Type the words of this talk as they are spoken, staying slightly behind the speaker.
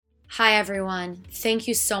Hi everyone, thank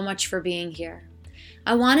you so much for being here.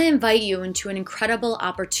 I want to invite you into an incredible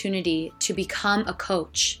opportunity to become a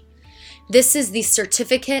coach. This is the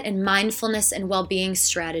Certificate in Mindfulness and Wellbeing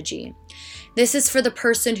Strategy. This is for the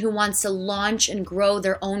person who wants to launch and grow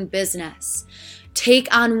their own business,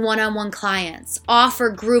 take on one-on-one clients, offer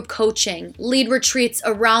group coaching, lead retreats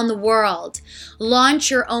around the world, launch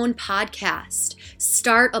your own podcast,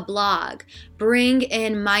 start a blog, bring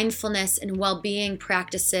in mindfulness and well-being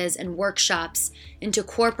practices and workshops into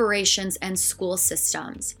corporations and school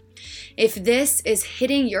systems. If this is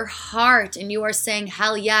hitting your heart and you are saying,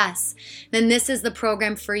 hell yes, then this is the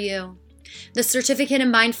program for you. The Certificate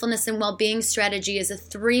in Mindfulness and Wellbeing Strategy is a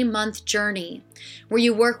 3-month journey where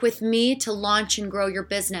you work with me to launch and grow your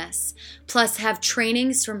business, plus have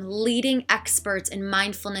trainings from leading experts in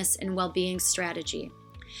mindfulness and wellbeing strategy.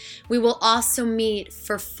 We will also meet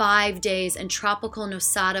for 5 days in tropical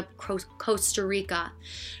Nosada, Costa Rica,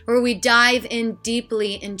 where we dive in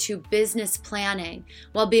deeply into business planning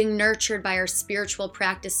while being nurtured by our spiritual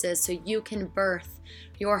practices so you can birth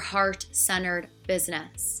your heart-centered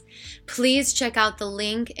business. Please check out the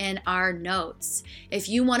link in our notes. If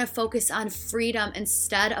you want to focus on freedom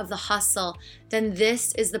instead of the hustle, then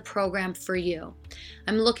this is the program for you.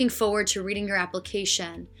 I'm looking forward to reading your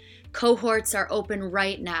application. Cohorts are open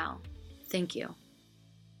right now. Thank you.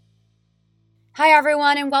 Hi,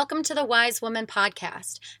 everyone, and welcome to the Wise Woman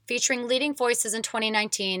Podcast, featuring leading voices in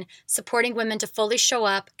 2019, supporting women to fully show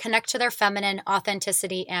up, connect to their feminine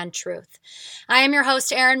authenticity and truth. I am your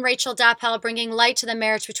host, Erin Rachel Doppel, bringing light to the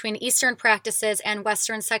marriage between Eastern practices and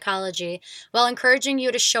Western psychology, while encouraging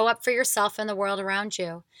you to show up for yourself and the world around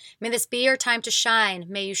you. May this be your time to shine.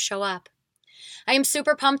 May you show up. I am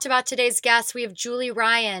super pumped about today's guest. We have Julie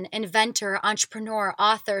Ryan, inventor, entrepreneur,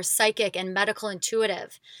 author, psychic, and medical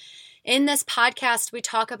intuitive. In this podcast, we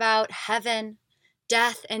talk about heaven,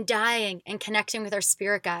 death, and dying, and connecting with our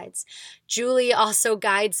spirit guides. Julie also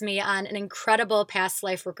guides me on an incredible past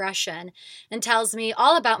life regression and tells me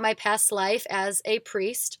all about my past life as a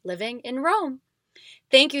priest living in Rome.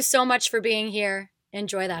 Thank you so much for being here.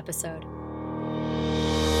 Enjoy the episode.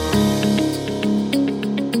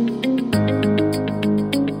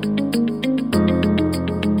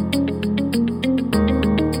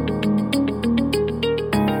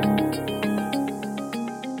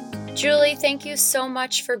 Julie, thank you so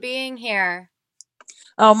much for being here.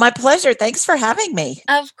 Oh, my pleasure. Thanks for having me.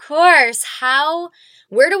 Of course.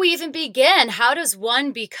 Where do we even begin? How does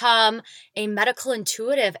one become a medical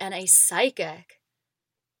intuitive and a psychic?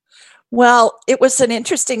 Well, it was an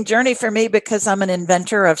interesting journey for me because I'm an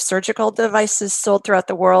inventor of surgical devices sold throughout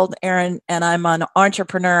the world, Erin, and I'm an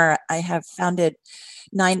entrepreneur. I have founded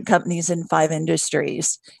 9 companies in 5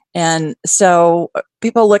 industries. And so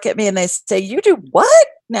people look at me and they say, you do what?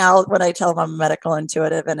 Now, when I tell them I'm a medical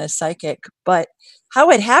intuitive and a psychic. But how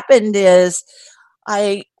it happened is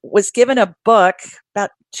I was given a book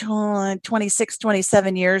about 26,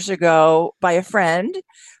 27 years ago by a friend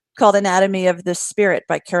called Anatomy of the Spirit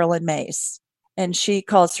by Carolyn Mace. And she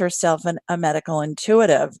calls herself a medical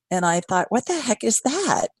intuitive. And I thought, what the heck is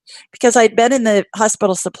that? Because I'd been in the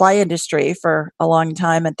hospital supply industry for a long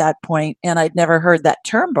time at that point, and I'd never heard that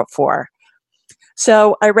term before.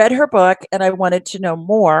 So I read her book and I wanted to know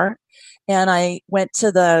more. And I went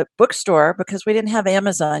to the bookstore because we didn't have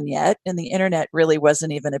Amazon yet, and the internet really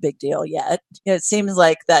wasn't even a big deal yet. It seems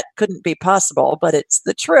like that couldn't be possible, but it's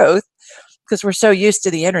the truth because we're so used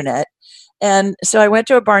to the internet. And so I went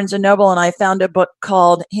to a Barnes & Noble and I found a book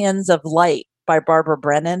called Hands of Light by Barbara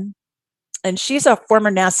Brennan. And she's a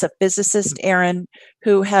former NASA physicist, Erin,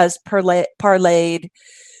 who has parlayed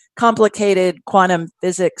complicated quantum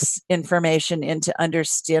physics information into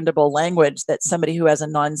understandable language that somebody who has a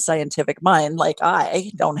non-scientific mind, like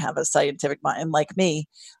I don't have a scientific mind like me,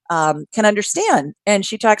 can understand. And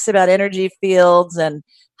she talks about energy fields and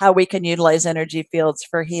how we can utilize energy fields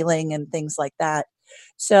for healing and things like that.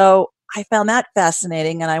 So I found that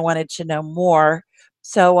fascinating and I wanted to know more.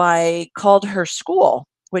 So I called her school,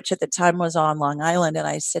 which at the time was on Long Island. And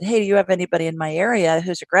I said, hey, do you have anybody in my area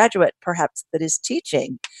who's a graduate perhaps that is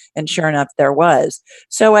teaching? And sure enough, there was.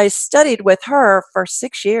 So I studied with her for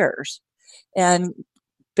 6 years and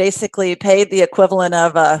basically paid the equivalent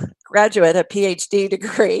of a graduate, a PhD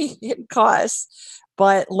degree in costs,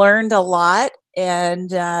 but learned a lot. And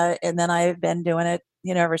then I've been doing it,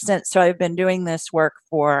 ever since. So I've been doing this work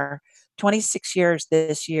for 26 years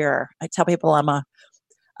this year. I tell people I'm a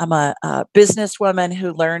businesswoman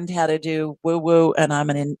who learned how to do woo-woo, and I'm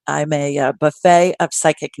a buffet of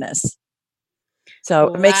psychicness.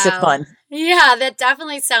 So It makes it fun. Yeah, that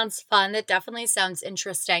definitely sounds fun. That definitely sounds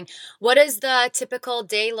interesting. What does the typical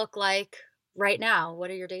day look like right now? What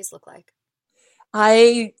do your days look like?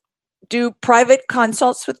 I do private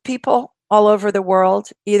consults with people all over the world,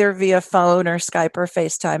 either via phone or Skype or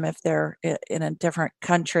FaceTime if they're in a different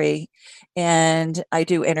country. And I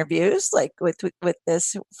do interviews like with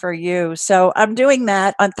this for you. So I'm doing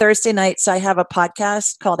that on Thursday nights. I have a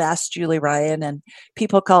podcast called Ask Julie Ryan, and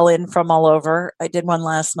people call in from all over. I did one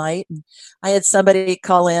last night, and I had somebody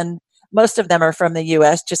call in. Most of them are from the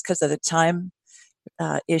US just because of the time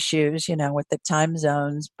issues, with the time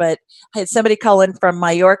zones. But I had somebody call in from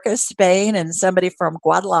Mallorca, Spain, and somebody from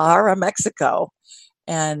Guadalajara, Mexico.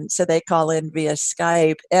 And so they call in via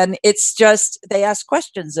Skype. And it's just, they ask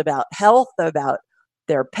questions about health, about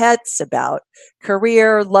their pets, about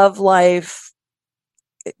career, love life,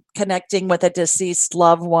 connecting with a deceased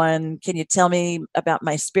loved one. Can you tell me about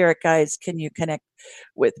my spirit guides? Can you connect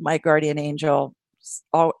with my guardian angel?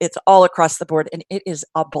 It's all across the board, and it is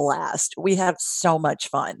a blast. We have so much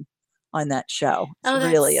fun on that show. It's Oh,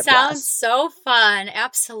 that really a sounds blast. so fun.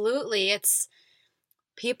 Absolutely. It's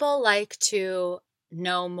people like to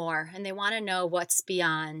know more and they want to know what's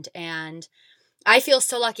beyond. And I feel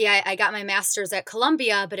so lucky. I got my master's at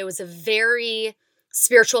Columbia, but it was a very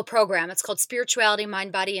spiritual program. It's called Spirituality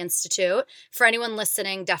Mind Body Institute. For anyone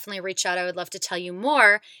listening, definitely reach out. I would love to tell you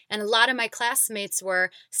more. And a lot of my classmates were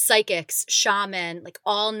psychics, shaman, like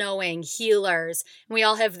all knowing healers. And we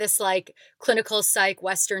all have this like clinical psych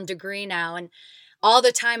Western degree now. And all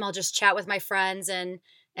the time I'll just chat with my friends and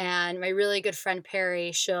my really good friend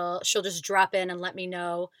Perry, she'll just drop in and let me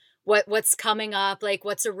know what's coming up, like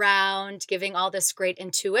what's around, giving all this great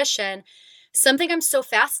intuition. Something I'm so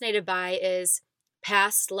fascinated by is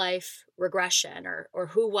past life regression or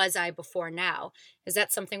who was I before now? Is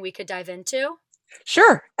that something we could dive into?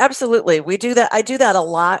 Sure, absolutely. We do that. I do that a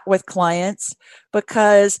lot with clients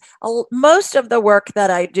because most of the work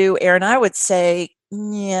that I do, Aaron, I would say,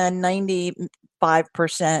 yeah,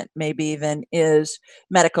 95% maybe even is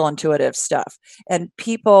medical intuitive stuff. And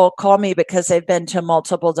people call me because they've been to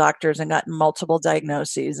multiple doctors and gotten multiple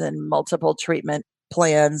diagnoses and multiple treatment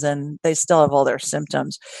plans, and they still have all their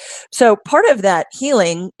symptoms. So part of that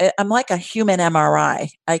healing, I'm like a human MRI.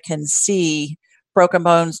 I can see broken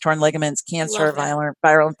bones, torn ligaments, cancer, Love that.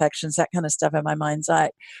 viral infections, that kind of stuff in my mind's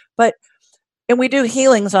eye. But and we do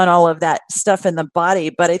healings on all of that stuff in the body.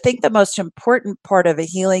 But I think the most important part of a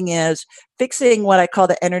healing is fixing what I call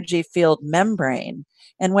the energy field membrane.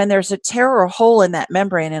 And when there's a tear or hole in that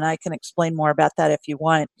membrane, and I can explain more about that if you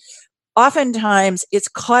want, oftentimes it's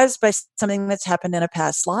caused by something that's happened in a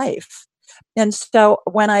past life. And so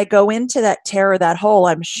when I go into that tear or that hole,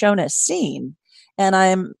 I'm shown a scene and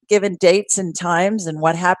I'm given dates and times and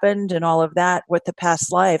what happened and all of that with the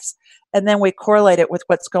past lives. And then we correlate it with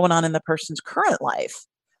what's going on in the person's current life.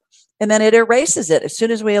 And then it erases it. As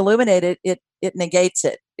soon as we illuminate it, it negates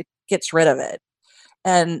it. It gets rid of it.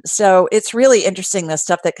 And so it's really interesting, the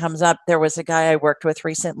stuff that comes up. There was a guy I worked with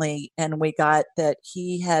recently, and we got that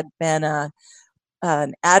he had been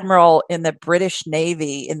an admiral in the British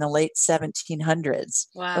Navy in the late 1700s.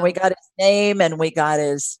 And we Wow. got his name, and we got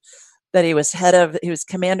he was he was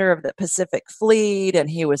commander of the Pacific Fleet, and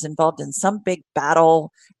he was involved in some big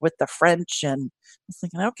battle with the French. And I was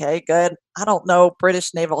thinking, okay, good. I don't know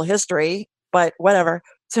British naval history, but whatever.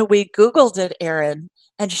 So we Googled it, Aaron,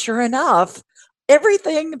 and sure enough,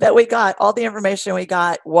 everything that we got, all the information we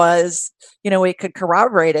got was, we could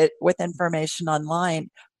corroborate it with information online.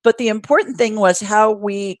 But the important thing was how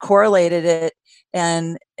we correlated it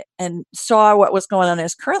and saw what was going on in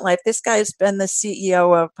his current life. This guy's been the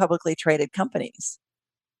CEO of publicly traded companies.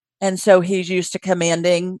 And so he's used to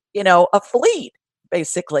commanding, a fleet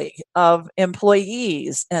basically of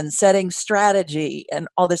employees and setting strategy and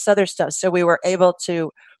all this other stuff. So we were able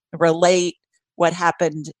to relate what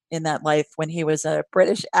happened in that life when he was a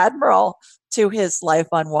British admiral to his life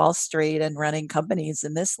on Wall Street and running companies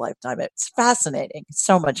in this lifetime. It's fascinating. It's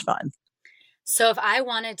so much fun. So if I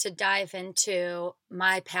wanted to dive into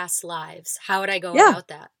my past lives, how would I go Yeah. about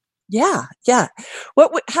that? Yeah, yeah.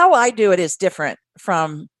 How I do it is different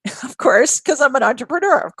from, of course, because I'm an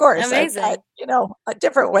entrepreneur. Of course, I've got Amazing. a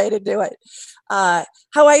different way to do it. How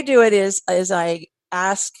I do it is I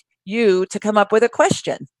ask you to come up with a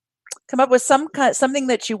question, come up with something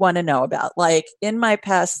that you want to know about. Like in my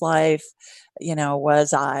past life,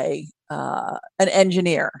 was I an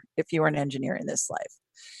engineer? If you were an engineer in this life,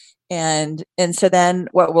 and so then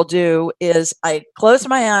what we'll do is I close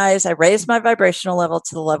my eyes, I raise my vibrational level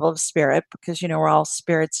to the level of spirit, because we're all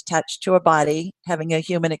spirits attached to a body having a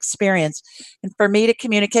human experience. And for me to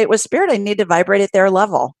communicate with spirit, I need to vibrate at their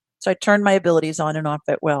level. So I turn my abilities on and off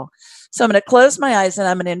at will. So I'm going to close my eyes and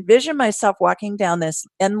I'm going to envision myself walking down this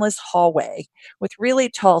endless hallway with really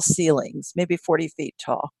tall ceilings, maybe 40 feet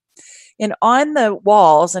tall. And on the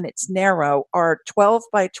walls, and it's narrow, are 12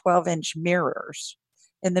 by 12-inch mirrors.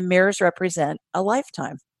 And the mirrors represent a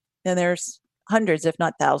lifetime. And there's hundreds, if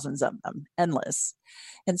not thousands of them, endless.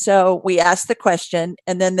 And so we ask the question,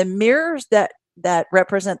 and then the mirrors that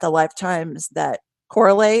represent the lifetimes that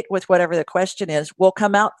correlate with whatever the question is will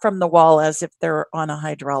come out from the wall as if they're on a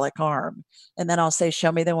hydraulic arm. And then I'll say,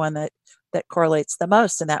 show me the one that correlates the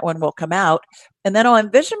most, and that one will come out. And then I'll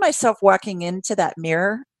envision myself walking into that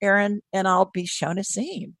mirror, Erin, and I'll be shown a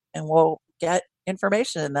scene, and we'll get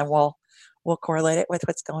information, and then we'll correlate it with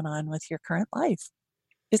what's going on with your current life.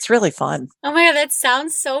 It's really fun. Oh my God, that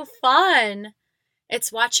sounds so fun.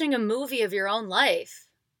 It's watching a movie of your own life.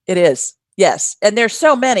 It is. Yes. And there's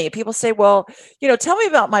so many. People say, well, tell me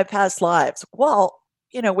about my past lives. Well,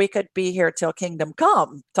 we could be here till kingdom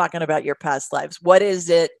come talking about your past lives. What is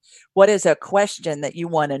it? What is a question that you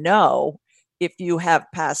want to know if you have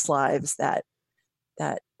past lives that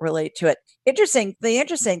relate to it? The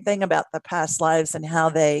interesting thing about the past lives and how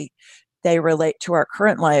they relate to our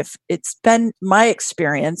current life, it's been my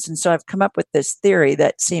experience. And so I've come up with this theory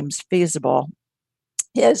that seems feasible,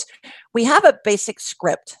 is we have a basic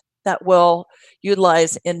script that we'll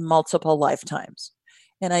utilize in multiple lifetimes.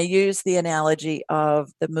 And I use the analogy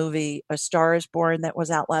of the movie A Star is Born that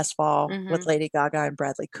was out last fall with Lady Gaga and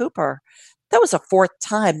Bradley Cooper. That was the fourth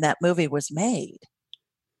time that movie was made.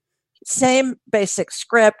 Same basic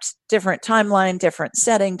script, different timeline, different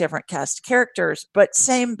setting, different cast of characters, but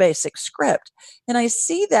same basic script. And I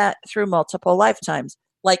see that through multiple lifetimes,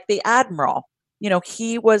 like the Admiral.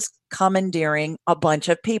 He was commandeering a bunch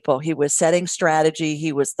of people. He was setting strategy.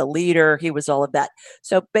 He was the leader. He was all of that.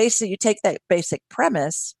 So basically, you take that basic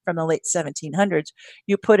premise from the late 1700s,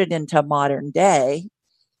 you put it into modern day.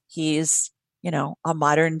 He's, a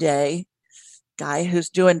modern day guy who's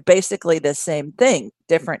doing basically the same thing,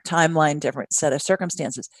 different timeline, different set of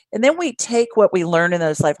circumstances. And then we take what we learn in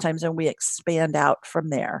those lifetimes and we expand out from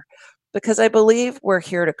there, because I believe we're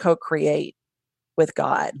here to co-create with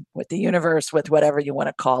God, with the universe, with whatever you want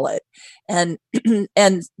to call it. And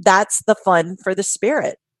and that's the fun for the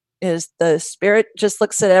spirit, is the spirit just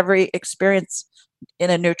looks at every experience in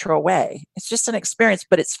a neutral way. It's just an experience,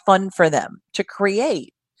 but it's fun for them to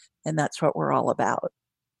create. And that's what we're all about.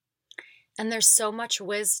 And there's so much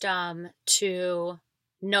wisdom to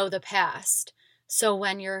know the past. So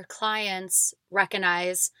when your clients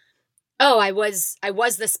recognize, oh, I was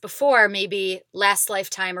this before, maybe last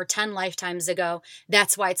lifetime or 10 lifetimes ago,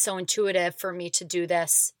 that's why it's so intuitive for me to do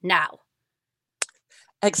this now.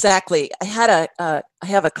 Exactly. I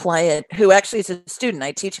have a client who actually is a student.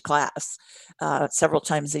 I teach a class several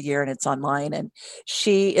times a year, and it's online. And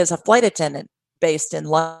she is a flight attendant based in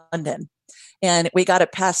London. And we got a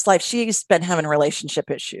past life. She's been having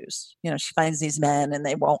relationship issues. She finds these men and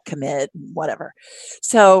they won't commit and whatever.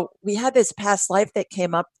 So we had this past life that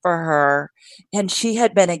came up for her, and she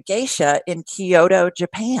had been a geisha in Kyoto,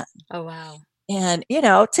 Japan. Oh, wow. And,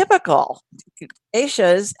 typical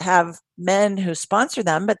geishas have men who sponsor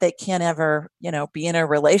them, but they can't ever, be in a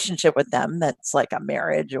relationship with them that's like a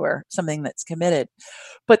marriage or something that's committed.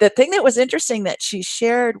 But the thing that was interesting that she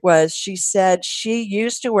shared was, she said she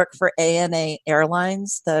used to work for ANA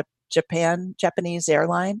Airlines, the Japanese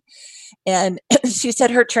airline. And she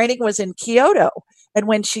said her training was in Kyoto. And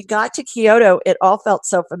when she got to Kyoto, it all felt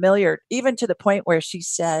so familiar, even to the point where she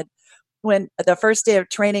said, when the first day of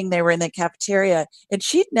training, they were in the cafeteria, and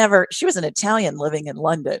she was an Italian living in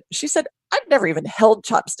London. She said, I'd never even held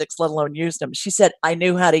chopsticks, let alone used them. She said, I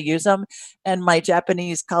knew how to use them. And my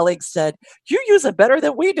Japanese colleagues said, you use them better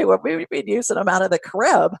than we do. We've been using them out of the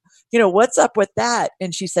crib. What's up with that?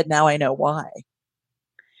 And she said, now I know why.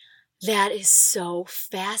 That is so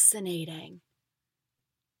fascinating.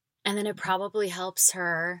 And then it probably helps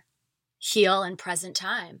her heal in present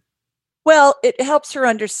time. Well, it helps her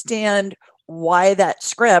understand why that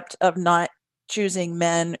script of not choosing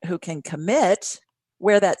men who can commit,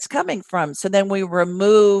 where that's coming from. So then we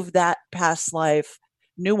remove that past life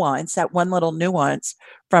nuance, that one little nuance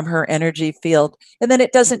from her energy field. And then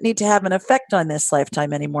it doesn't need to have an effect on this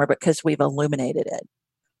lifetime anymore, because we've illuminated it.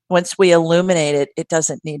 Once we illuminate it, it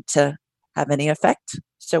doesn't need to have any effect.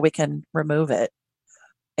 So we can remove it.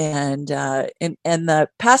 And the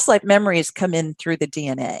past life memories come in through the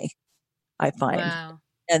DNA, I find. Wow.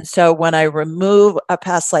 And so when I remove a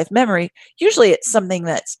past life memory, usually it's something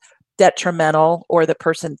that's detrimental or the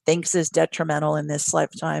person thinks is detrimental in this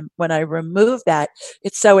lifetime. When I remove that,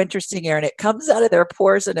 it's so interesting, Erin. It comes out of their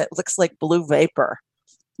pores and it looks like blue vapor.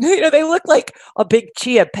 They look like a big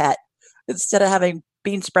chia pet. Instead of having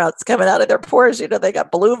bean sprouts coming out of their pores, they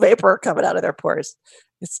got blue vapor coming out of their pores.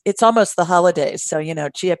 It's almost the holidays, so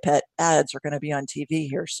chia pet ads are going to be on TV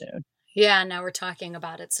here soon. Yeah, now we're talking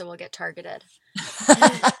about it, so we'll get targeted.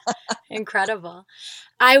 Incredible.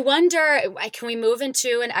 I wonder, can we move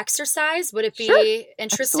into an exercise? Would it be Sure,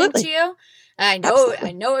 interesting absolutely. to you? I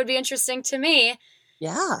know it would be interesting to me.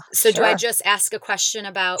 Yeah. So do I Sure. just ask a question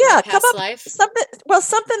about Yeah, my come past up life?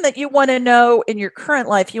 something that you want to know in your current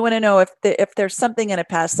life. You want to know if there's something in a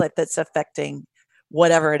past life that's affecting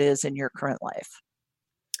whatever it is in your current life.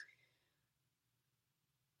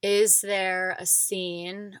 Is there a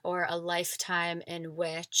scene or a lifetime in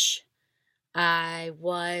which I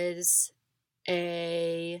was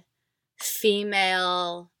a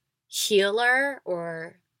female healer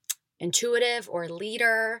or intuitive or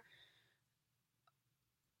leader?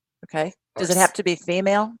 Okay. Does it have to be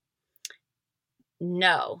female?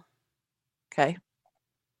 No. Okay.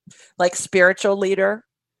 Like spiritual leader?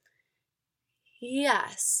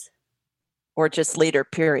 Yes. Or just leader,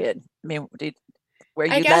 period? I mean, where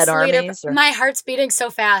I you guess led leader. armies? Or? My heart's beating so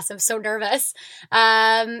fast. I'm so nervous.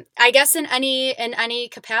 I guess in any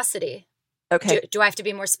capacity. Okay. Do I have to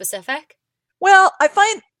be more specific? Well, I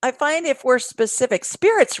find if we're specific,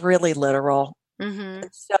 spirit's really literal. Mm-hmm.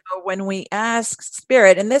 So when we ask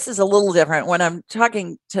spirit, and this is a little different when I'm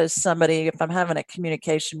talking to somebody, if I'm having a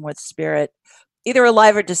communication with spirit, either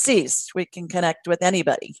alive or deceased, we can connect with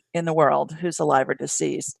anybody in the world who's alive or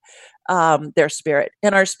deceased, their spirit.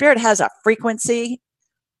 And our spirit has a frequency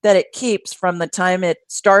that it keeps from the time it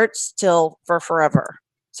starts till for forever.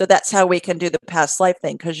 So that's how we can do the past life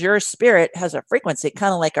thing, because your spirit has a frequency,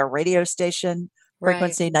 kind of like a radio station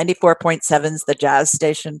frequency. Right. 94.7 is the jazz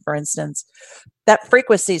station, for instance. That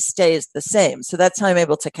frequency stays the same. So that's how I'm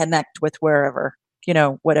able to connect with wherever,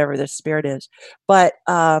 whatever the spirit is. But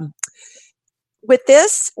with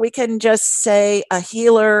this, we can just say a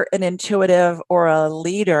healer, an intuitive, or a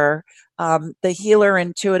leader. The healer,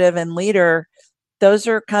 intuitive, and leader, those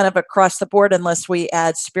are kind of across the board unless we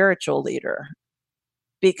add spiritual leader.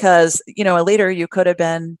 Because, a leader, you could have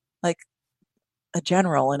been like a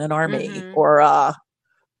general in an army, mm-hmm. or a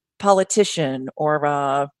politician, or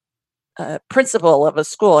a principal of a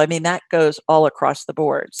school. I mean, that goes all across the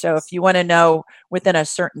board. So if you want to know within a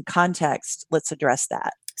certain context, let's address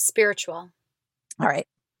that. Spiritual. All right.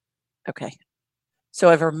 Okay. So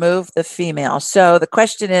I've removed the female. So the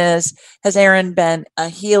question is, has Erin been a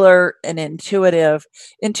healer, an intuitive?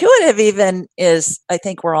 Intuitive even is, I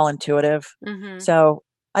think we're all intuitive. Mm-hmm. So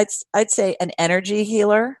I'd say an energy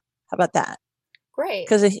healer. How about that? Great.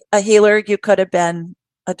 Because a healer, you could have been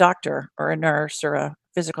a doctor or a nurse or a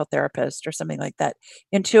physical therapist or something like that.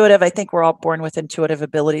 Intuitive, I think we're all born with intuitive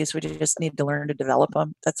abilities. We just need to learn to develop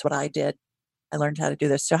them. That's what I did. I learned how to do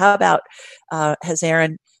this. So how about, has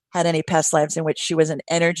Erin had any past lives in which she was an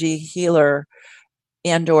energy healer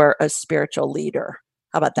and or a spiritual leader?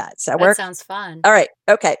 How about that? Does that work? That sounds fun. All right.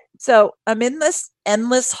 Okay. So I'm in this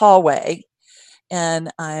endless hallway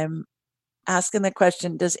and I'm asking the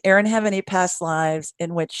question, does Erin have any past lives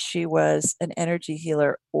in which she was an energy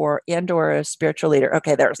healer or a spiritual leader?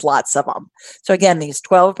 Okay, there's lots of them. So again, these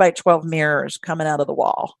 12 by 12 mirrors coming out of the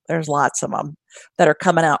wall. There's lots of them that are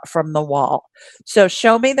coming out from the wall. So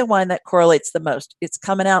show me the one that correlates the most. It's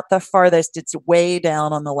coming out the farthest. It's way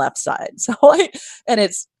down on the left side. So and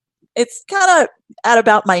it's kind of at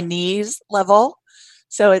about my knees level.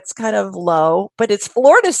 So it's kind of low, but it's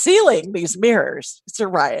floor to ceiling, these mirrors. It's a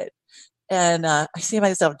riot. And I see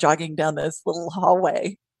myself jogging down this little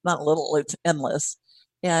hallway. Not little, it's endless.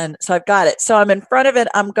 And so I've got it. So I'm in front of it.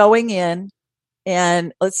 I'm going in.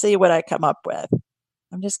 And let's see what I come up with.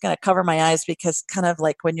 I'm just going to cover my eyes because kind of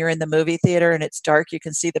like when you're in the movie theater and it's dark, you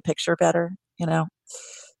can see the picture better,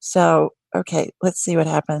 So, okay, let's see what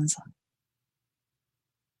happens.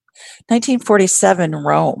 1947,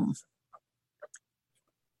 Rome.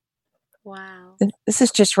 Wow. This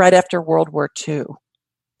is just right after World War II.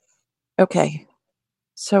 Okay,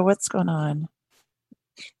 so what's going on?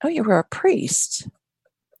 Oh, you were a priest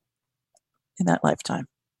in that lifetime.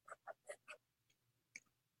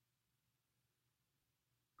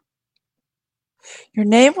 Your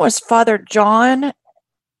name was Father John.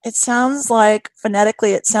 It sounds like,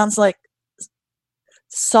 phonetically, it sounds like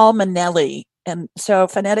Salmonelli. And so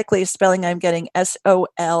phonetically spelling, I'm getting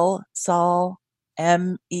S-O-L, Sol,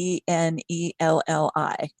 M-E-N-E-L-L-I.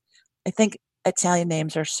 I think Italian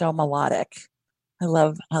names are so melodic. I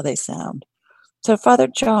love how they sound. So Father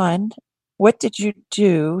John, what did you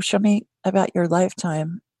do? Show me about your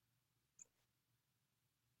lifetime.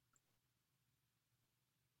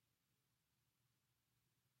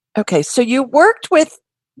 Okay, so you worked with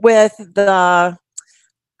with I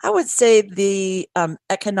would say the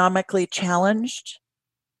economically challenged.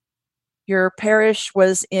 Your parish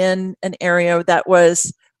was in an area that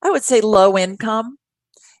was, I would say, low income.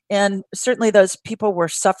 And certainly those people were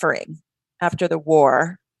suffering after the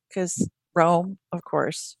war because Rome, of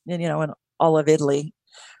course, and all of Italy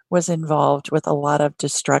was involved with a lot of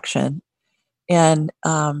destruction and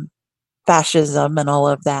fascism and all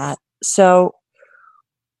of that. So,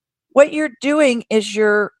 what you're doing is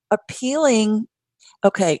you're appealing.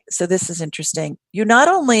 Okay, so this is interesting. You not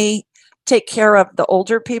only take care of the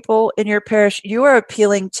older people in your parish, you are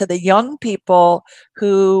appealing to the young people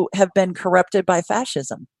who have been corrupted by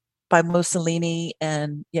fascism, by Mussolini,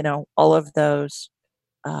 and all of those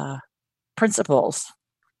uh, principles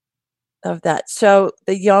of that. So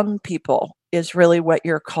the young people is really what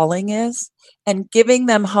your calling is, and giving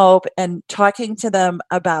them hope and talking to them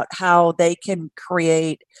about how they can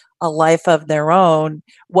create a life of their own,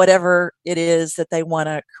 whatever it is that they want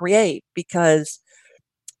to create. Because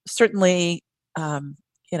certainly,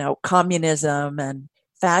 communism and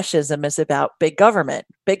fascism is about big government.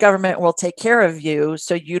 Big government will take care of you,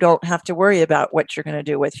 so you don't have to worry about what you're going to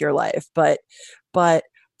do with your life. But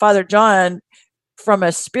Father John, from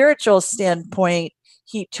a spiritual standpoint,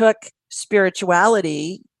 he took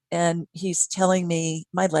spirituality, and he's telling me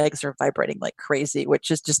my legs are vibrating like crazy,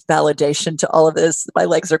 which is just validation to all of this. My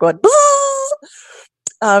legs are going.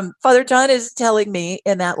 Father John is telling me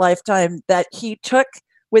in that lifetime that he took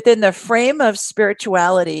within the frame of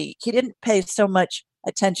spirituality. He didn't pay so much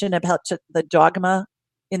attention about the dogma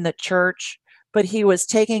in the church, but he was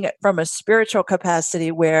taking it from a spiritual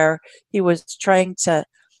capacity where he was trying to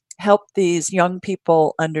help these young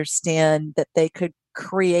people understand that they could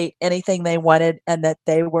create anything they wanted and that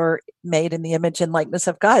they were made in the image and likeness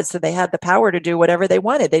of God. So they had the power to do whatever they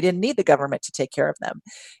wanted. They didn't need the government to take care of them.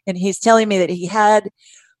 And he's telling me that he had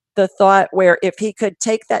the thought where if he could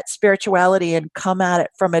take that spirituality and come at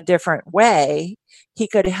it from a different way, he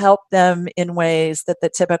could help them in ways that the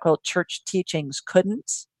typical church teachings couldn't.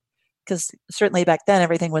 Because certainly back then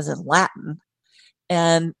everything was in Latin.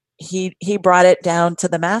 And he brought it down to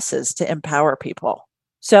the masses to empower people.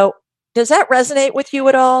 So does that resonate with you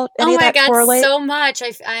at all? Any Oh of my that God, correlate? so much.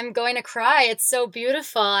 I'm going to cry. It's so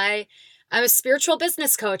beautiful. I'm a spiritual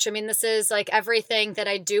business coach. I mean, this is like everything that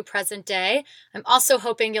I do present day. I'm also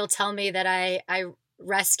hoping you'll tell me that I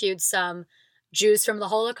rescued some Jews from the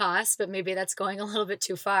Holocaust, but maybe that's going a little bit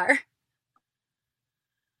too far.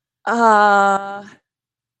 Uh,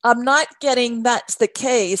 I'm not getting that's the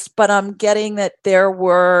case, but I'm getting that there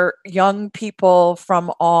were young people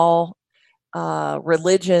from all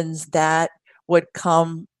religions that would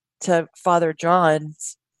come to Father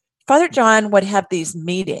John's. Father John would have these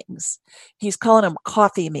meetings. He's calling them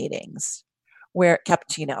coffee meetings, where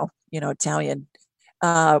cappuccino, Italian,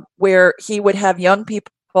 where he would have young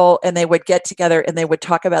people and they would get together and they would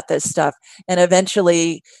talk about this stuff. And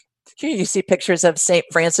eventually, you see pictures of St.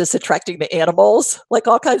 Francis attracting the animals, like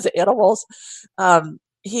all kinds of animals.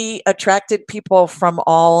 He attracted people from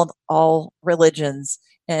all religions,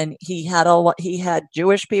 and he had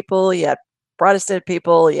Jewish people, he had Protestant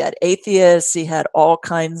people, he had atheists, he had all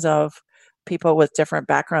kinds of people with different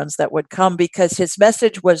backgrounds that would come because his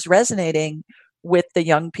message was resonating with the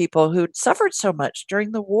young people who'd suffered so much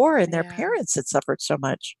during the war and their Yeah. parents had suffered so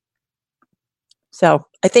much. So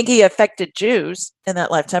I think he affected Jews in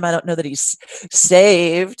that lifetime. I don't know that he's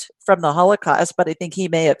saved from the Holocaust, but I think he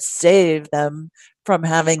may have saved them from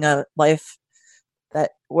having a life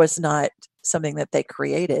that was not something that they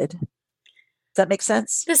created. Does that make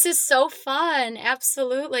sense? This is so fun.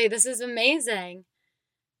 Absolutely. This is amazing.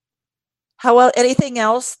 How well, anything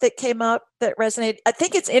else that came up that resonated? I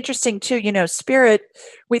think it's interesting too, spirit,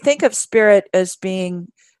 we think of spirit as being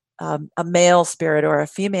a male spirit or a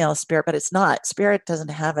female spirit, but it's not. Spirit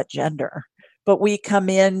doesn't have a gender, but we come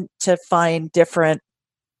in to find different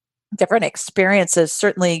experiences.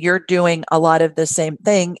 Certainly you're doing a lot of the same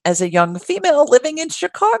thing as a young female living in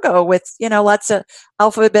Chicago with, lots of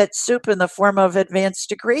alphabet soup in the form of advanced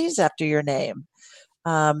degrees after your name.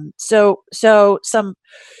 So some,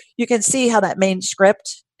 you can see how that main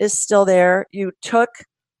script is still there. You took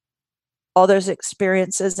all those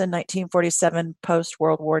experiences in 1947 post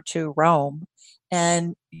World War II Rome,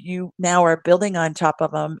 and you now are building on top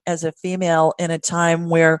of them as a female in a time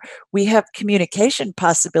where we have communication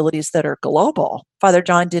possibilities that are global. Father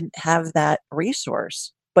John didn't have that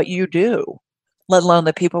resource, but you do, let alone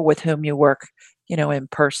the people with whom you work, in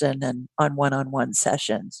person and on one-on-one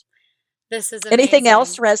sessions. This is Anything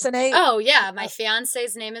else amazing. resonate? Oh, yeah. My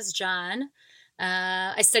fiance's name is John.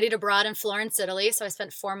 I studied abroad in Florence, Italy, so I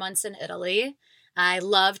spent 4 months in Italy. I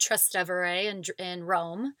love Trastevere in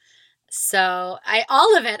Rome. So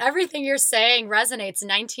all of it, everything you're saying resonates.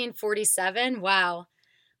 1947. Wow.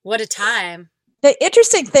 What a time. The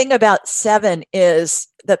interesting thing about seven is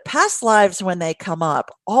the past lives, when they come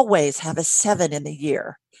up, always have a seven in the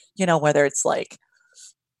year. Whether it's like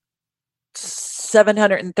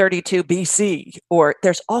 732 BC, or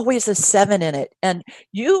there's always a seven in it. And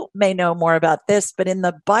you may know more about this, but in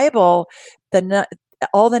the Bible,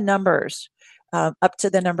 all the numbers up to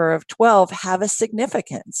the number of 12 have a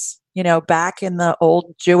significance. Back in the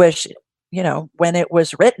old Jewish, when it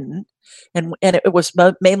was written, and it was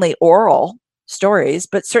mainly oral stories,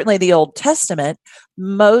 but certainly the Old Testament,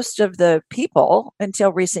 most of the people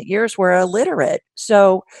until recent years were illiterate.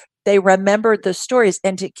 So they remembered the stories,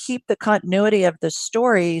 and to keep the continuity of the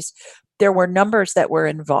stories, there were numbers that were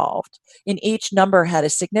involved, and each number had a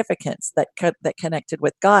significance that connected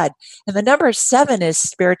with God. And the number seven is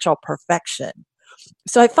spiritual perfection.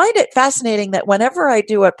 So I find it fascinating that whenever I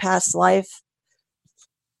do a past life,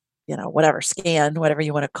 whatever scan, whatever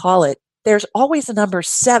you want to call it, there's always a number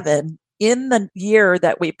seven in the year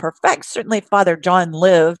that we perfect. Certainly Father John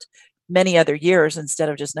lived many other years instead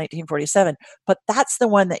of just 1947, but that's the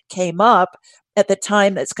one that came up at the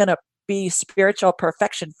time that's going to be spiritual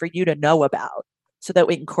perfection for you to know about, so that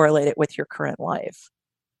we can correlate it with your current life.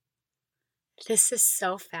 This is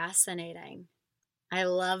so fascinating. I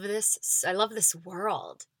love this. I love this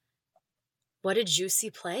world. What a juicy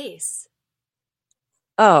place.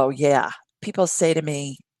 Oh, yeah. People say to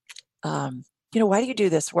me, why do you do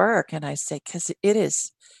this work? And I say, because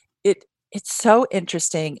it's so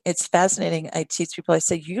interesting. It's fascinating. I teach people, I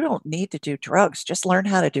say, you don't need to do drugs. Just learn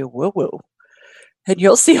how to do woo-woo. And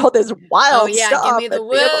you'll see all this wild stuff. Give me the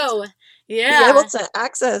woo. Be able to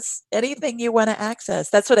access anything you want to access.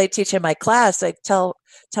 That's what I teach in my class. I tell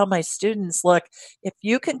my students, look, if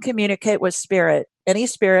you can communicate with spirit, any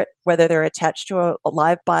spirit, whether they're attached to a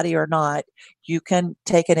live body or not, you can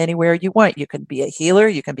take it anywhere you want. You can be a healer.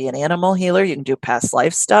 You can be an animal healer. You can do past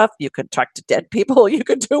life stuff. You can talk to dead people. You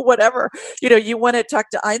can do whatever. You want to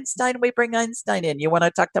talk to Einstein, we bring Einstein in. You want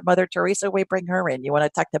to talk to Mother Teresa, we bring her in. You want to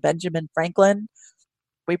talk to Benjamin Franklin,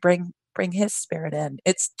 we bring his spirit in.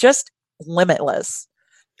 It's just limitless,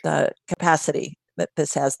 the capacity that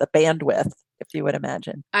this has, the bandwidth, if you would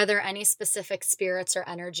imagine. Are there any specific spirits or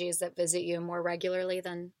energies that visit you more regularly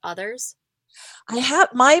than others? I have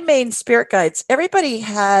my main spirit guides. Everybody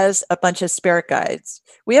has a bunch of spirit guides.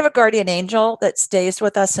 We have a guardian angel that stays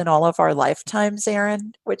with us in all of our lifetimes,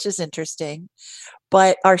 Erin, which is interesting.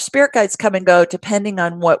 But our spirit guides come and go depending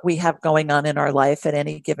on what we have going on in our life at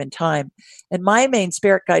any given time. And my main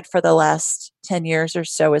spirit guide for the last 10 years or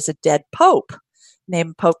so is a dead pope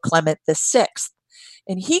named Pope Clement VI.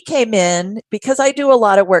 And he came in because I do a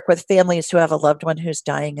lot of work with families who have a loved one who's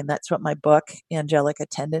dying. And that's what my book, Angelic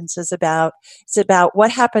Attendants, is about. It's about what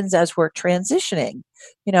happens as we're transitioning.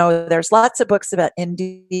 There's lots of books about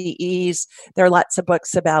NDEs. There are lots of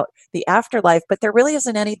books about the afterlife, but there really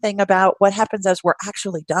isn't anything about what happens as we're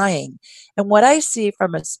actually dying. And what I see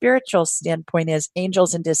from a spiritual standpoint is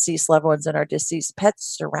angels and deceased loved ones and our deceased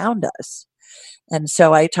pets surround us. And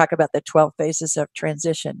so I talk about the 12 phases of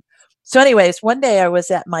transition. So anyways, one day I was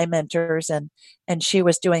at my mentor's and she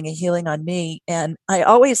was doing a healing on me. And I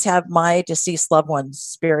always have my deceased loved ones'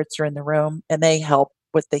 spirits are in the room and they help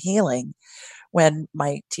with the healing when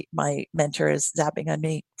my mentor is zapping on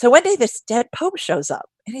me. So one day this dead pope shows up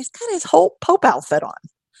and he's got his whole pope outfit on.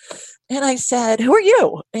 And I said, who are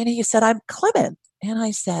you? And he said, I'm Clement. And I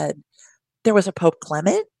said, there was a Pope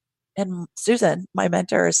Clement? And Susan, my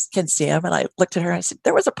mentor, can see him. And I looked at her and I said,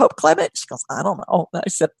 there was a Pope Clement? She goes, I don't know. And I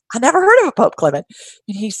said, I never heard of a Pope Clement.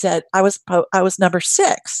 And he said, I was number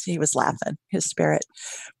 6. He was laughing, his spirit.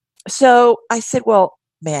 So I said, well,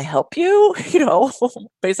 may I help you?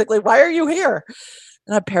 Basically, why are you here?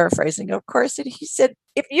 And I'm paraphrasing, of course. And he said,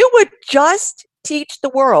 if you would just teach the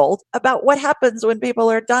world about what happens when people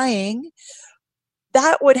are dying,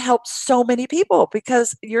 that would help so many people,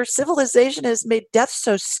 because your civilization has made death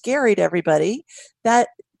so scary to everybody that,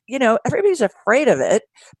 everybody's afraid of it,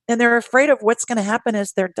 and they're afraid of what's going to happen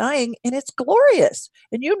as they're dying. And it's glorious.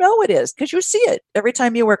 And it is, because you see it every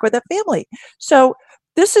time you work with a family. So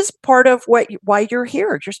this is part of why you're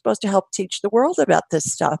here. You're supposed to help teach the world about this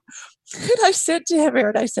stuff. And I said to him,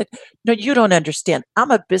 Aaron, I said, no, you don't understand.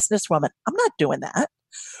 I'm a businesswoman. I'm not doing that.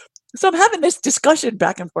 So I'm having this discussion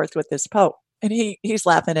back and forth with this Pope. And he's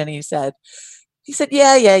laughing and he said,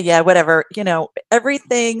 yeah, whatever.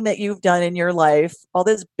 Everything that you've done in your life, all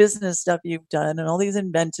this business stuff you've done and all these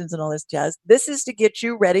inventions and all this jazz, this is to get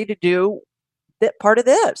you ready to do part of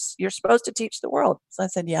this. You're supposed to teach the world. So I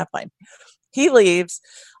said, yeah, fine. He leaves.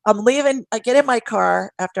 I'm leaving. I get in my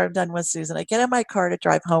car after I'm done with Susan. I get in my car to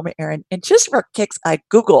drive home, Erin. And just for kicks, I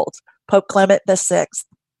Googled Pope Clement VI.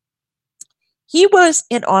 He was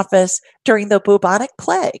in office during the bubonic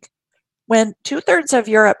plague when 2/3 of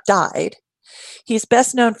Europe died. He's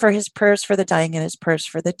best known for his prayers for the dying and his prayers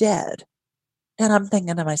for the dead. And I'm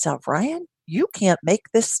thinking to myself, Ryan, you can't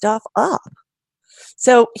make this stuff up.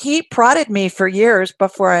 So he prodded me for years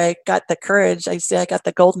before I got the courage. I say I got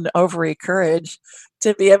the golden ovary courage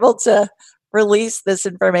to be able to release this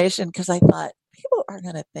information because I thought people are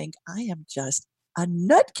going to think I am just a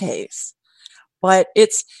nutcase. But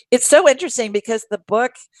it's so interesting because the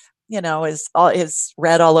book, is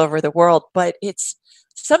read all over the world, but it's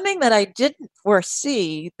something that I didn't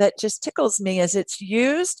foresee that just tickles me as it's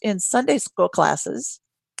used in Sunday school classes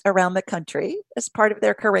around the country as part of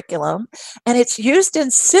their curriculum, and it's used in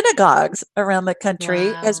synagogues around the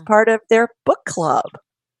country as Wow. part of their book club.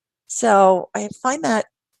 So I find that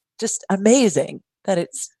just amazing that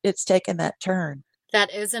it's taken that turn.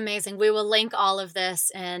 That is amazing. We will link all of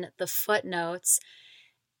this in the footnotes.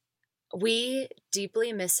 We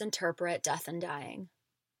deeply misinterpret death and dying.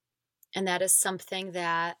 And that is something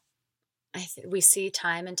that we see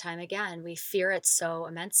time and time again. We fear it so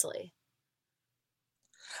immensely.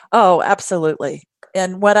 Oh, absolutely.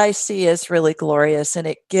 And what I see is really glorious, and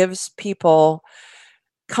it gives people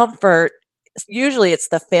comfort. Usually it's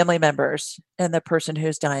the family members and the person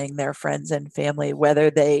who's dying, their friends and family,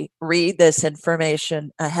 whether they read this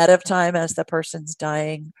information ahead of time as the person's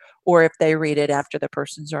dying or if they read it after the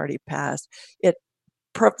person's already passed. It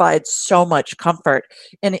provides so much comfort.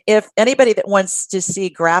 And if anybody that wants to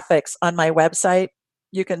see graphics on my website,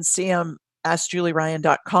 you can see them,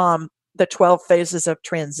 askjulieryan.com, the 12 phases of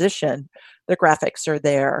transition. The graphics are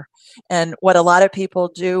there. And what a lot of people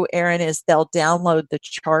do, Erin, is they'll download the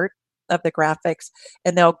chart of the graphics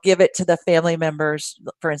and they'll give it to the family members.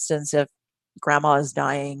 For instance, if grandma is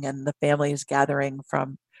dying and the family is gathering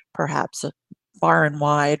from perhaps far and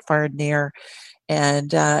wide, far and near.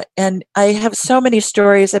 And I have so many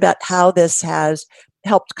stories about how this has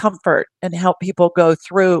helped comfort and help people go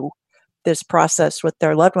through this process with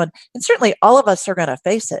their loved one. And certainly all of us are going to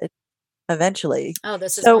face it eventually. Oh,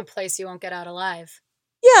 this is So one place you won't get out alive.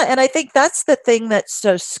 yeah, and I think that's the thing that's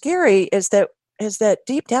so scary is that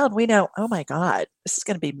deep down we know, oh my God, this is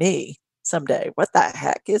going to be me someday. What the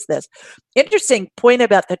heck is this? Interesting point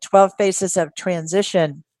about the 12 phases of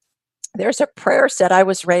transition. There's a prayer set. I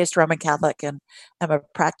was raised Roman Catholic and I'm a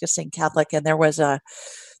practicing Catholic, and there's a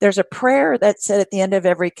prayer that said at the end of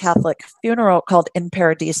every Catholic funeral called In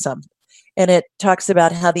Paradisum. And it talks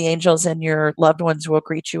about how the angels and your loved ones will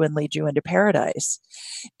greet you and lead you into paradise.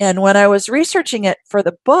 And when I was researching it for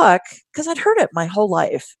the book, because I'd heard it my whole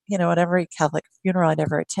life, at every Catholic funeral I'd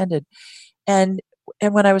ever attended. And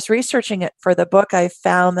when I was researching it for the book, I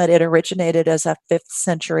found that it originated as a 5th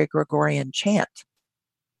century Gregorian chant.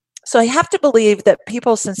 So I have to believe that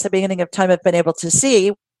people since the beginning of time have been able to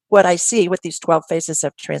see what I see with these 12 phases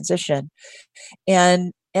of transition.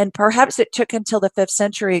 And perhaps it took until the 5th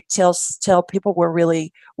century till people were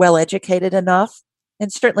really well educated enough.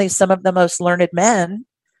 And certainly some of the most learned men,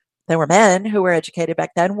 there were men who were educated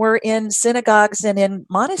back then, were in synagogues and in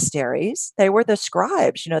monasteries. They were the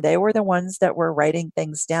scribes, they were the ones that were writing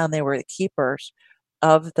things down. They were the keepers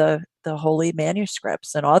of the holy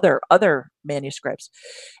manuscripts and other manuscripts.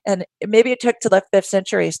 And maybe it took to the 5th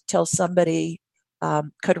century till somebody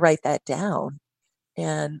could write that down.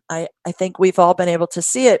 And I think we've all been able to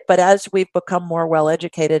see it, but as we've become more well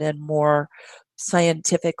educated and more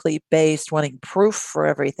scientifically based, wanting proof for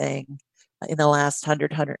everything in the last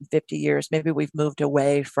 150 years, maybe we've moved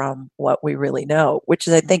away from what we really know, which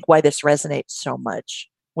is, I think, why this resonates so much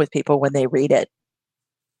with people when they read it.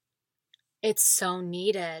 It's so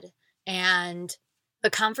needed. And the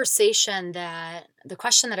question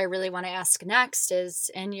that I really want to ask next is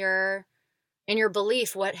in your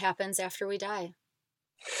belief, what happens after we die?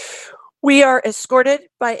 We are escorted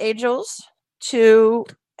by angels to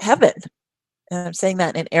heaven. And I'm saying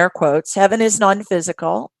that in air quotes. Heaven is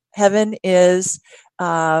non-physical. Heaven is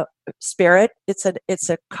spirit. It's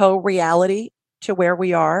a co-reality to where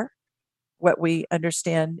we are, what we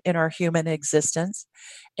understand in our human existence,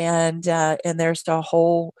 and there's a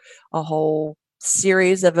whole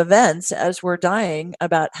series of events as we're dying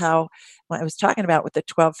about how, what I was talking about with the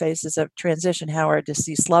 12 phases of transition, how our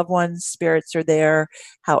deceased loved ones, spirits are there,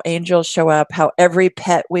 how angels show up, how every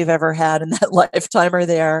pet we've ever had in that lifetime are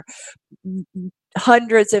there,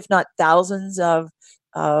 hundreds, if not thousands of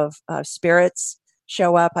spirits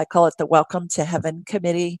show up. I call it the Welcome to Heaven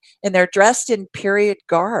Committee, and they're dressed in period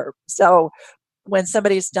garb. So when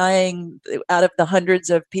somebody's dying, out of the hundreds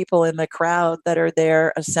of people in the crowd that are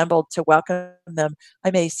there assembled to welcome them,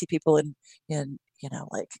 I may see people in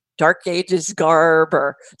like Dark Ages garb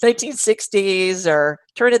or 1960s or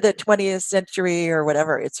turn of the 20th century or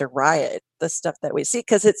whatever. It's a riot, the stuff that we see,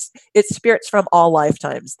 because it's spirits from all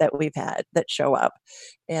lifetimes that we've had that show up.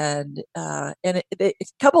 And a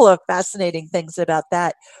couple of fascinating things about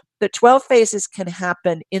that. The 12 phases can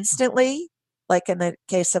happen instantly, like in the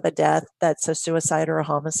case of a death that's a suicide or a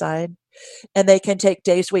homicide, and they can take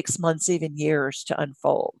days, weeks, months, even years to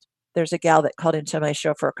unfold. There's a gal that called into my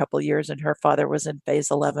show for a couple of years, and her father was in phase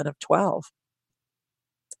 11 of 12.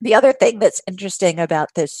 The other thing that's interesting about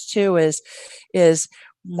this too is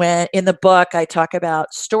when in the book I talk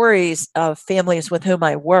about stories of families with whom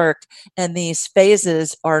I worked, and these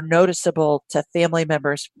phases are noticeable to family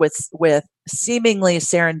members with seemingly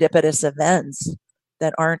serendipitous events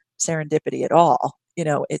that aren't serendipity at all.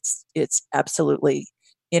 It's absolutely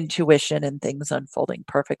intuition and things unfolding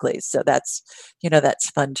perfectly. So that's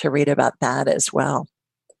fun to read about that as well.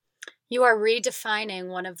 You are redefining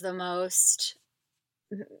one of the most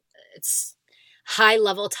it's high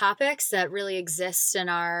level topics that really exist in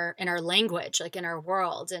our language, like in our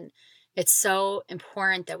world. And it's so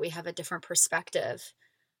important that we have a different perspective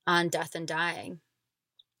on death and dying.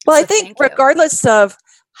 Well, I think regardless of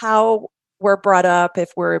how we're brought up, if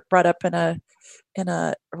we're brought up in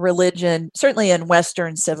a religion, certainly in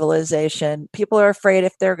Western civilization, people are afraid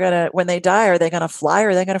if when they die, are they going to fly or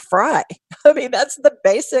are they going to fry? I mean, that's the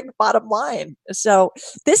basic bottom line. So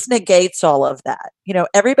this negates all of that.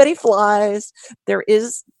 Everybody flies.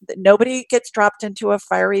 Nobody gets dropped into a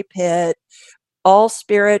fiery pit. All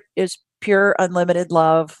spirit is pure, unlimited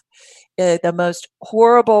love. The most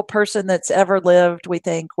horrible person that's ever lived, we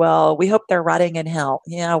think, well, we hope they're rotting in hell.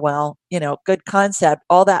 Yeah, well, good concept.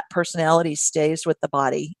 All that personality stays with the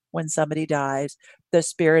body when somebody dies. The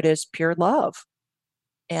spirit is pure love.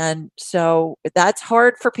 And so that's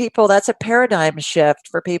hard for people. That's a paradigm shift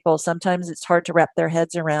for people. Sometimes it's hard to wrap their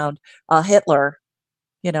heads around Hitler,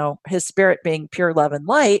 his spirit being pure love and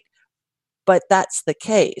light. But that's the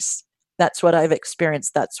case. That's what I've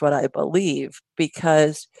experienced. That's what I believe,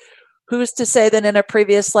 because who's to say that in a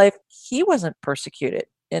previous life he wasn't persecuted?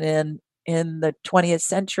 And in the 20th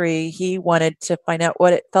century, he wanted to find out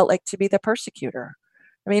what it felt like to be the persecutor.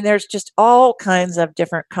 I mean, there's just all kinds of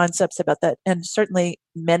different concepts about that, and certainly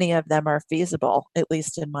many of them are feasible, at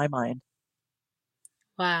least in my mind.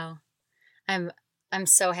 Wow. I'm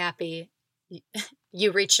so happy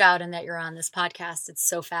you reached out and that you're on this podcast. It's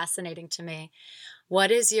so fascinating to me.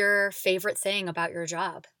 What is your favorite thing about your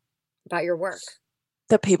job, about your work?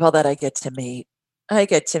 The people that I get to meet. I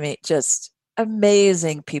get to meet just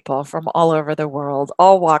amazing people from all over the world,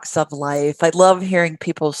 all walks of life. I love hearing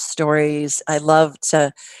people's stories. I love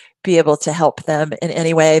to be able to help them in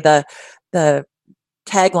any way. The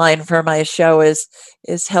tagline for my show is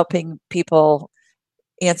helping people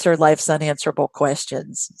answer life's unanswerable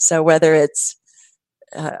questions. So whether it's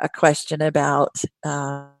a question about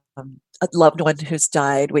a loved one who's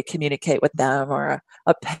died, we communicate with them, or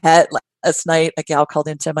a pet. Last night, a gal called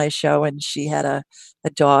into my show and she had a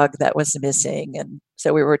dog that was missing. And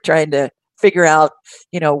so we were trying to figure out,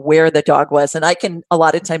 where the dog was. And I can a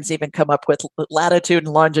lot of times even come up with latitude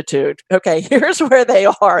and longitude. Okay, here's where they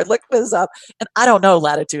are. Look this up. And I don't know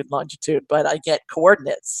latitude and longitude, but I get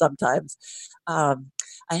coordinates sometimes. I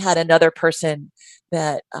had another person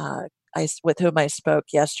that with whom I spoke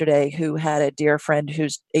yesterday, who had a dear friend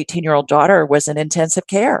whose 18-year-old daughter was in intensive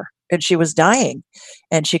care and she was dying.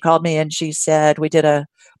 And she called me and she said, we did a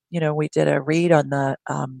read on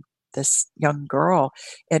this young girl,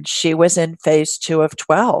 and she was in phase 2 of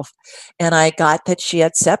 12. And I got that she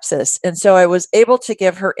had sepsis. And so I was able to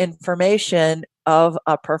give her information of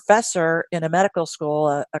a professor in a medical school,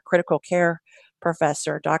 a critical care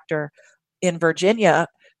professor, doctor in Virginia,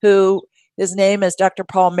 who his name is Dr.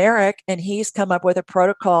 Paul Merrick, and he's come up with a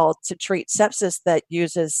protocol to treat sepsis that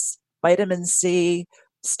uses vitamin C,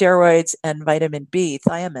 steroids, and vitamin B,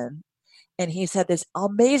 thiamine. And he's had this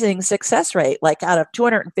amazing success rate. Like out of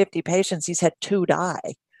 250 patients, he's had 2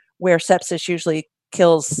 die, where sepsis usually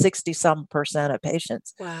kills 60-some% of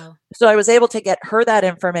patients. Wow. So I was able to get her that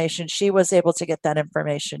information. She was able to get that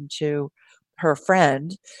information to her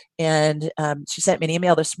friend. And she sent me an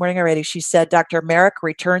email this morning already. She said, Dr. Merrick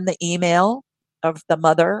returned the email of the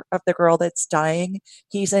mother of the girl that's dying.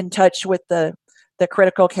 He's in touch with the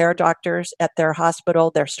critical care doctors at their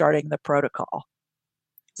hospital. They're starting the protocol.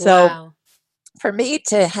 So wow. For me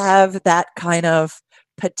to have that kind of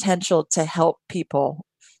potential to help people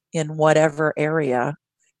in whatever area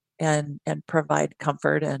and provide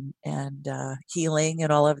comfort and healing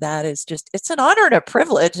and all of that is just, it's an honor and a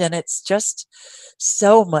privilege, and it's just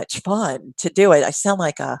so much fun to do it. I sound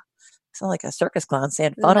like a circus clown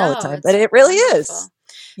saying fun all the No, time, but it's it really is. wonderful.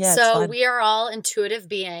 Yeah, it's So fun. we are all intuitive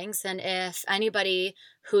beings, and if anybody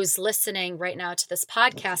who's listening right now to this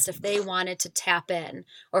podcast, if they wanted to tap in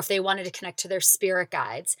or if they wanted to connect to their spirit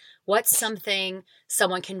guides, what's something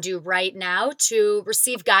someone can do right now to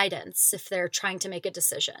receive guidance if they're trying to make a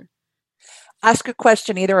decision? Ask a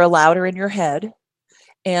question either aloud or in your head,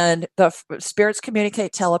 and the spirits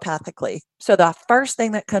communicate telepathically. So the first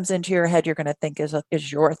thing that comes into your head, you're going to think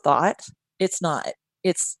is your thought. It's not.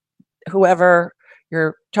 It's whoever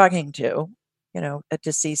you're talking to, a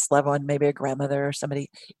deceased loved one, maybe a grandmother or somebody.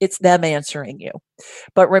 It's them answering you.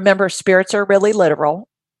 But remember, spirits are really literal.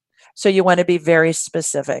 So you want to be very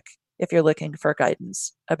specific if you're looking for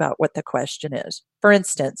guidance about what the question is. For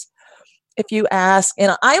instance, if you ask,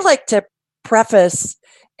 and I like to preface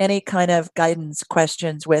any kind of guidance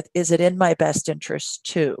questions with, is it in my best interest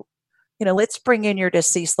to? Let's bring in your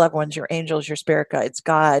deceased loved ones, your angels, your spirit guides,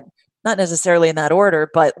 God, not necessarily in that order,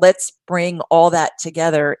 but let's bring all that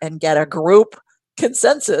together and get a group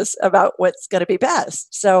consensus about what's going to be best.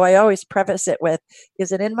 So I always preface it with,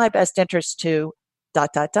 is it in my best interest to dot,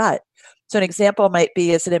 dot, dot? So an example might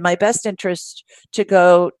be, is it in my best interest to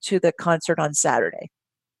go to the concert on Saturday?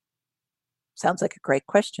 Sounds like a great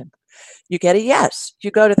question. You get a yes. You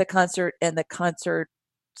go to the concert, and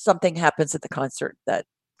something happens at the concert that,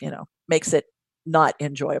 makes it not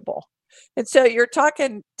enjoyable. And so you're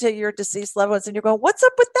talking to your deceased loved ones and you're going, what's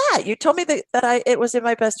up with that? You told me that it was in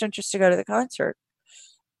my best interest to go to the concert.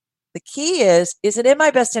 The key is it in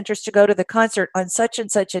my best interest to go to the concert on such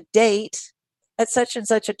and such a date, at such and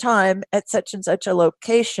such a time, at such and such a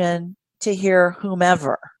location, to hear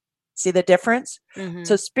whomever? See the difference? Mm-hmm.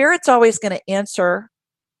 So spirit's always going to answer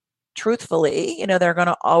truthfully. They're going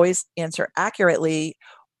to always answer accurately.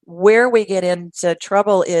 Where we get into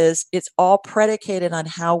trouble is it's all predicated on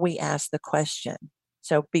how we ask the question.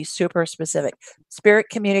 So be super specific. Spirit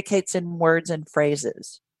communicates in words and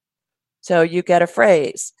phrases. So you get a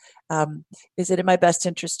phrase. Is it in my best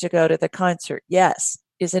interest to go to the concert? Yes.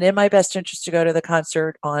 Is it in my best interest to go to the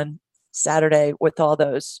concert on Saturday with all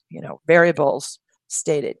those, variables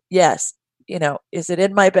stated? Yes. Is it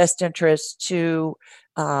in my best interest to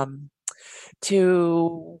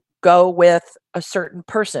go with a certain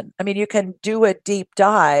person? I mean, you can do a deep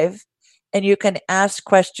dive and you can ask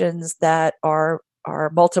questions that are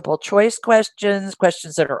multiple choice questions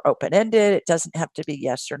that are open ended. It doesn't have to be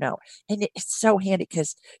yes or no. And it's so handy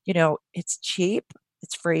because, it's cheap,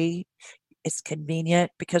 it's free, it's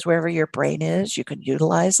convenient, because wherever your brain is, you can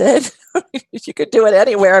utilize it. You could do it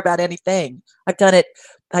anywhere about anything. I've done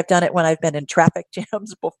it when I've been in traffic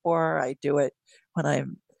jams before. I do it when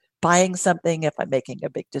I'm buying something, if I'm making a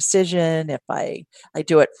big decision, if I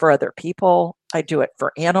do it for other people, I do it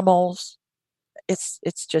for animals.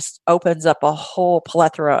 It's just opens up a whole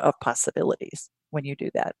plethora of possibilities when you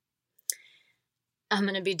do that. I'm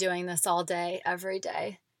going to be doing this all day, every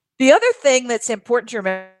day. The other thing that's important to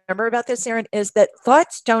remember about this, Erin, is that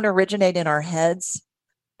thoughts don't originate in our heads.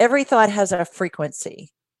 Every thought has a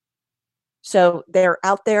frequency. So they're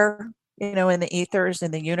out there, in the ethers,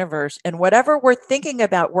 in the universe, and whatever we're thinking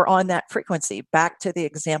about, we're on that frequency. Back to the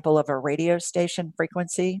example of a radio station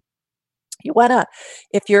frequency. You want to,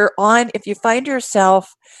 if you find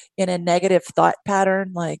yourself in a negative thought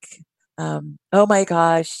pattern, like, oh my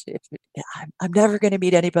gosh, I'm never going to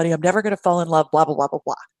meet anybody, I'm never going to fall in love, blah, blah, blah, blah,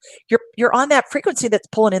 blah. You're on that frequency that's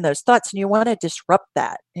pulling in those thoughts, and you want to disrupt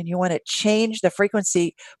that, and you want to change the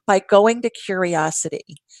frequency by going to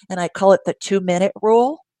curiosity. And I call it the 2-minute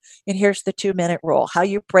rule. And here's the 2-minute rule. How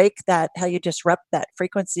you disrupt that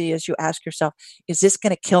frequency is you ask yourself, is this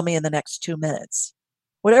going to kill me in the next 2 minutes?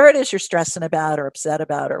 Whatever it is you're stressing about or upset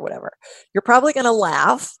about or whatever, you're probably going to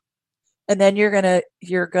laugh, and then you're going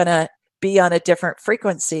to be on a different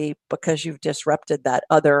frequency because you've disrupted that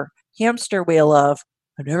other hamster wheel of,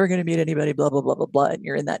 I'm never going to meet anybody, blah, blah, blah, blah, blah. And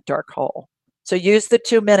you're in that dark hole. So use the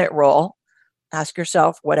 2-minute rule. Ask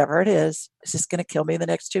yourself, whatever it is this going to kill me in the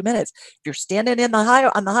next 2 minutes? If you're standing on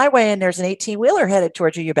the highway and there's an 18-wheeler headed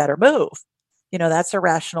towards you, you better move. That's a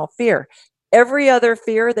rational fear. Every other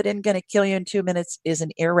fear that isn't going to kill you in 2 minutes is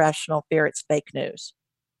an irrational fear. It's fake news.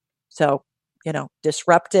 So,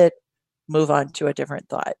 disrupt it, move on to a different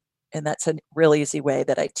thought. And that's a real easy way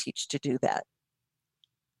that I teach to do that.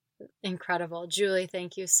 Incredible. Julie,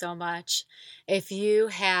 thank you so much. If you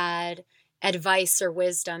had advice or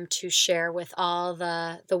wisdom to share with all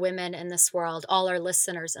the women in this world, all our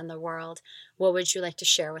listeners in the world, what would you like to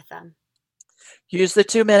share with them? Use the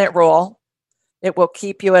 2-minute rule. It will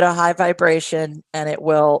keep you at a high vibration, and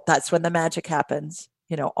that's when the magic happens.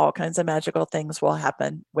 All kinds of magical things will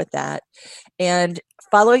happen with that. And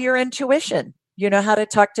follow your intuition. You know how to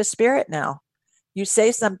talk to spirit now. You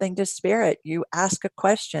say something to spirit, you ask a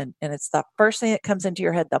question, and it's the first thing that comes into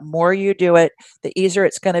your head. The more you do it, the easier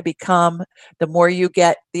it's going to become. The more you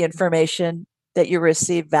get the information that you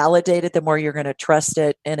receive validated, the more you're going to trust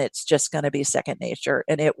it, and it's just going to be second nature,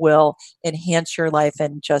 and it will enhance your life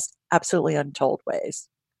in just absolutely untold ways.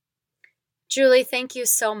 Julie, thank you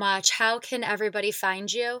so much. How can everybody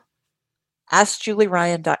find you?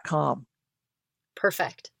 AskJulieRyan.com.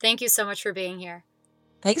 Perfect. Thank you so much for being here.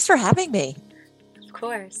 Thanks for having me. Of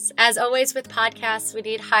course. As always with podcasts, we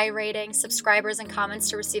need high ratings, subscribers, and comments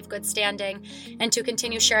to receive good standing and to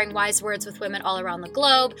continue sharing wise words with women all around the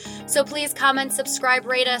globe. So please comment, subscribe,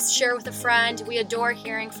 rate us, share with a friend. We adore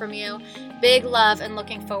hearing from you. Big love and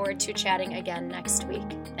looking forward to chatting again next week.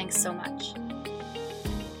 Thanks so much.